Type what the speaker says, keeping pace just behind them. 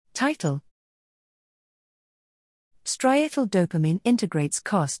Title: Striatal dopamine integrates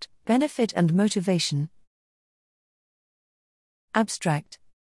cost, benefit and motivation. Abstract: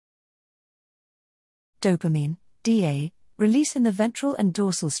 Dopamine, DA, release in the ventral and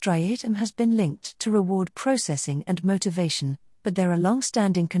dorsal striatum has been linked to reward processing and motivation, but there are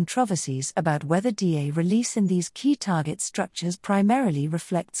long-standing controversies about whether DA release in these key target structures primarily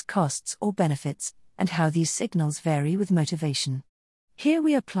reflects costs or benefits, and how these signals vary with motivation. Here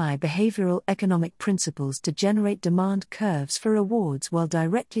we apply behavioral economic principles to generate demand curves for rewards while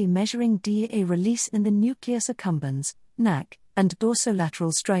directly measuring DA release in the nucleus accumbens, NAC, and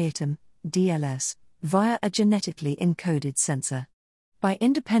dorsolateral striatum, DLS, via a genetically encoded sensor. By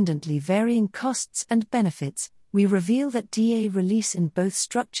independently varying costs and benefits, we reveal that DA release in both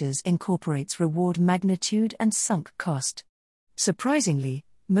structures incorporates reward magnitude and sunk cost. Surprisingly,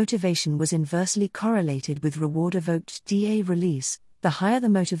 motivation was inversely correlated with reward-evoked DA release. The higher the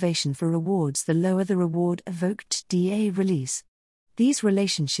motivation for rewards, the lower the reward-evoked DA release. These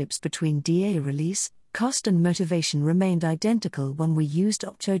relationships between DA release, cost and motivation remained identical when we used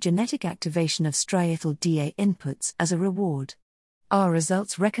optogenetic activation of striatal DA inputs as a reward. Our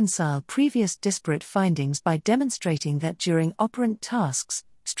results reconcile previous disparate findings by demonstrating that during operant tasks,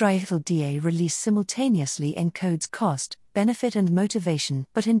 striatal DA release simultaneously encodes cost, benefit and motivation,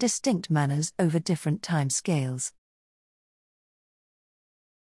 but in distinct manners over different time scales.